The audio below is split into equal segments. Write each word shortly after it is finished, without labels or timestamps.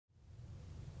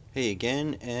Hey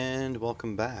again, and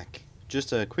welcome back.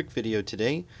 Just a quick video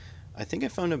today. I think I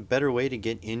found a better way to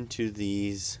get into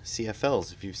these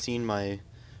CFLs. If you've seen my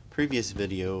previous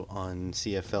video on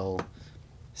CFL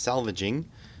salvaging,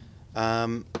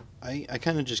 I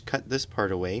kind of just cut this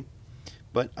part away,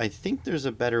 but I think there's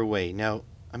a better way. Now,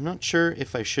 I'm not sure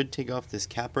if I should take off this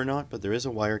cap or not, but there is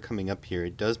a wire coming up here.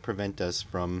 It does prevent us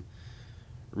from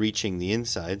reaching the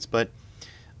insides, but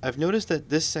I've noticed that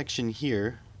this section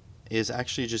here is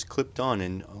actually just clipped on,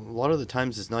 and a lot of the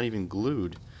times it's not even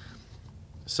glued.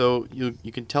 So you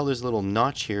can tell there's a little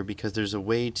notch here because there's a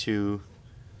way to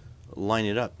line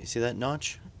it up. You see that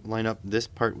notch? Line up this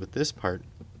part with this part.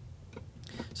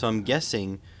 So I'm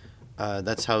guessing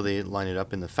that's how they line it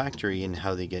up in the factory and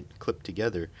how they get clipped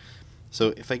together.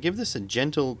 So if I give this a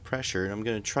gentle pressure, and I'm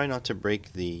going to try not to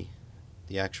break the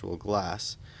actual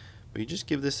glass, but you just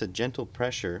give this a gentle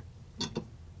pressure,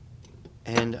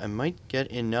 and I might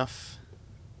get enough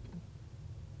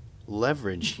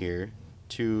leverage here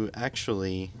to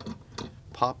actually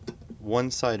pop one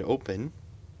side open.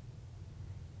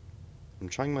 I'm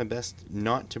trying my best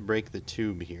not to break the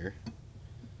tube here.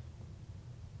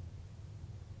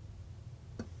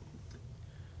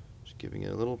 Just giving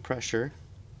it a little pressure.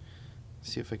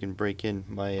 See if I can break in.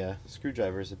 My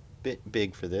screwdriver is a bit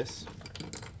big for this.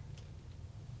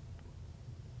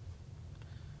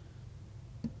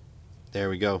 There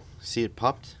we go. See, it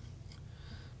popped?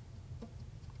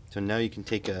 So now you can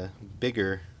take a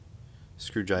bigger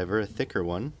screwdriver, a thicker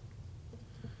one,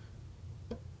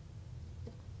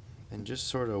 and just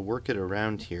sort of work it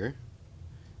around here.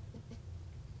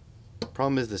 The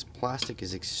problem is this plastic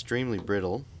is extremely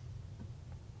brittle.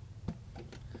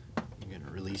 I'm going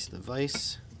to release the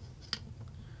vise. I'm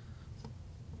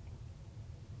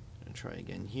going to try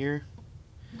again here.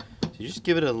 So you just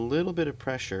give it a little bit of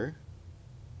pressure.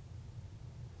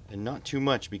 And not too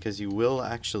much, because you will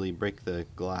actually break the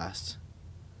glass.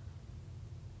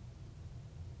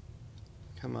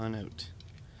 Come on out.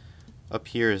 Up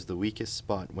here is the weakest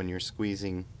spot when you're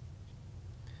squeezing.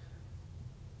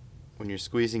 When you're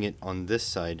squeezing it on this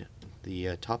side,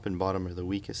 the top and bottom are the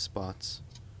weakest spots.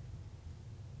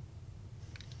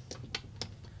 I'm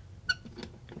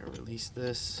going to release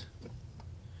this.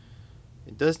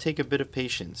 It does take a bit of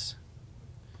patience.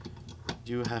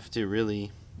 You do have to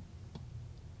really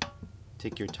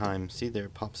take your time. See, there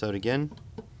it pops out again.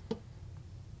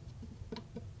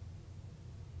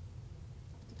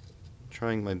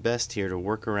 Trying my best here to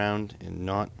work around and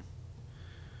not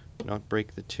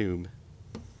break the tube.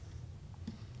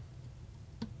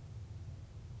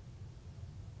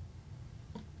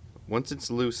 Once it's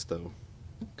loose though,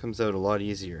 it comes out a lot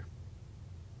easier.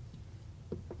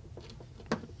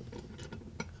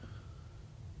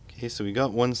 Okay, so we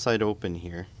got one side open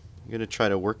here. I'm going to try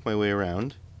to work my way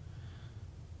around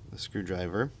the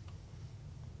screwdriver,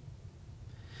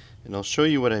 and I'll show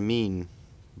you what I mean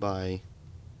by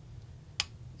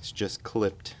it's just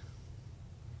clipped.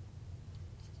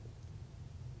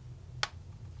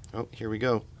 Oh, here we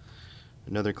go.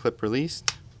 Another clip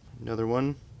released, another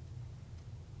one,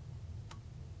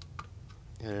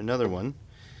 and another one.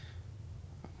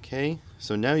 Okay,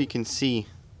 so now you can see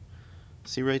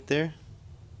right there?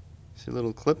 See a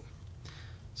little clip?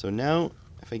 So now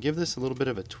if I give this a little bit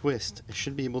of a twist, I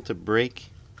should be able to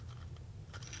break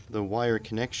the wire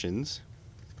connections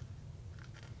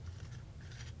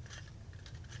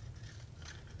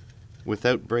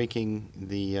without breaking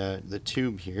the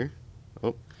tube here.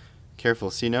 Oh,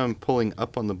 careful. See, now I'm pulling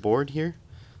up on the board here.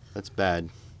 That's bad.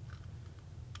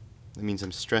 That means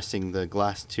I'm stressing the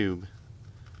glass tube,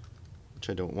 which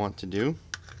I don't want to do.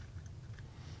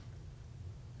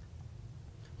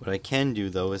 What I can do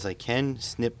though is I can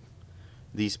snip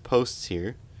these posts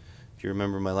here. If you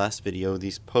remember my last video,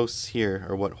 these posts here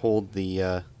are what hold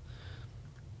the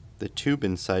tube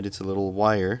inside. It's a little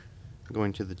wire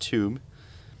going to the tube.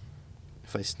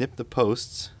 If I snip the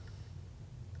posts,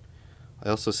 I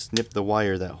also snip the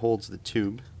wire that holds the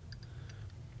tube.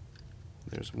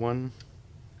 There's one.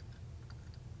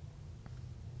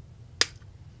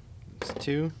 There's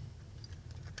two.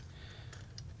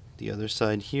 The other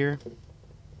side here.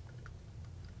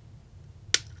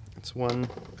 That's one.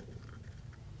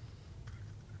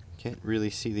 Can't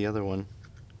really see the other one.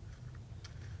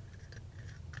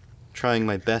 Trying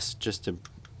my best just to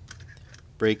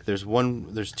break. There's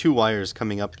two wires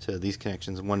coming up to these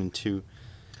connections, 1 and 2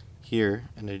 here,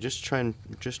 and I'm just trying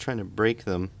to break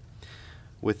them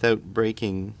without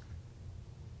breaking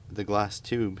the glass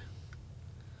tube.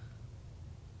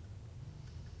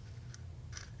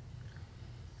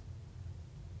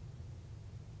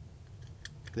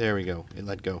 There we go. It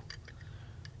let go.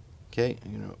 Okay,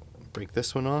 I'm going to break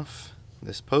this one off.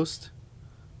 this post.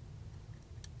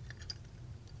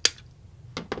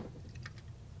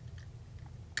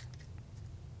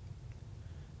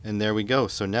 And there we go.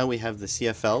 So now we have the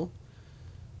CFL,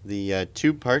 the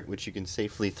tube part, which you can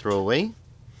safely throw away.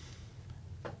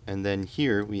 And then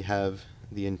here we have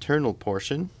the internal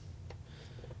portion.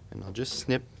 And I'll just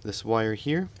snip this wire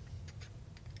here.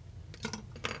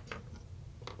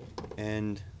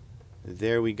 And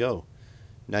there we go.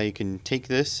 Now you can take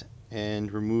this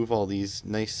and remove all these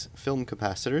nice film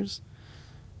capacitors.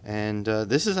 And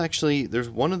this is actually, there's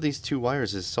one of these two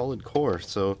wires is solid core,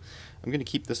 so I'm going to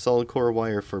keep the solid core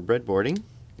wire for breadboarding.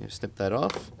 Snip that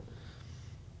off.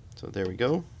 So there we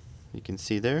go. You can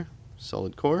see there,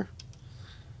 solid core.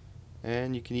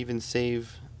 And you can even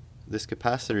save, this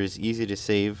capacitor is easy to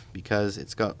save because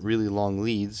it's got really long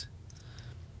leads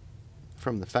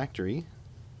from the factory.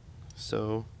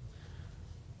 So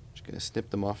just going to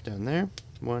snip them off down there.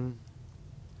 1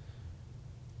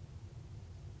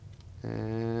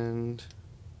 and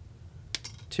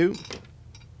 2.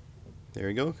 There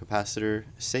we go, capacitor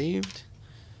saved.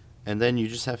 And then you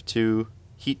just have to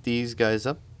heat these guys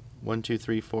up. 1, 2,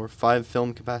 3, 4, 5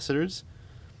 film capacitors.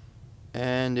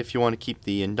 And if you want to keep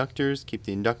the inductors, keep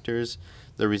the inductors.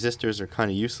 The resistors are kind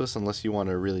of useless unless you want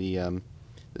to really,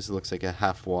 this looks like a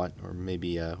 1/2 watt or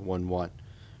maybe a 1 watt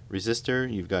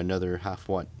resistor. You've got another 1/2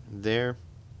 watt there.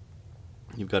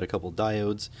 You've got a couple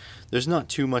diodes. There's not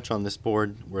too much on this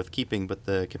board worth keeping, but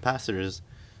the capacitors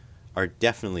are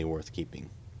definitely worth keeping.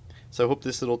 So I hope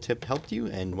this little tip helped you,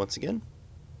 and once again,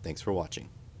 thanks for watching.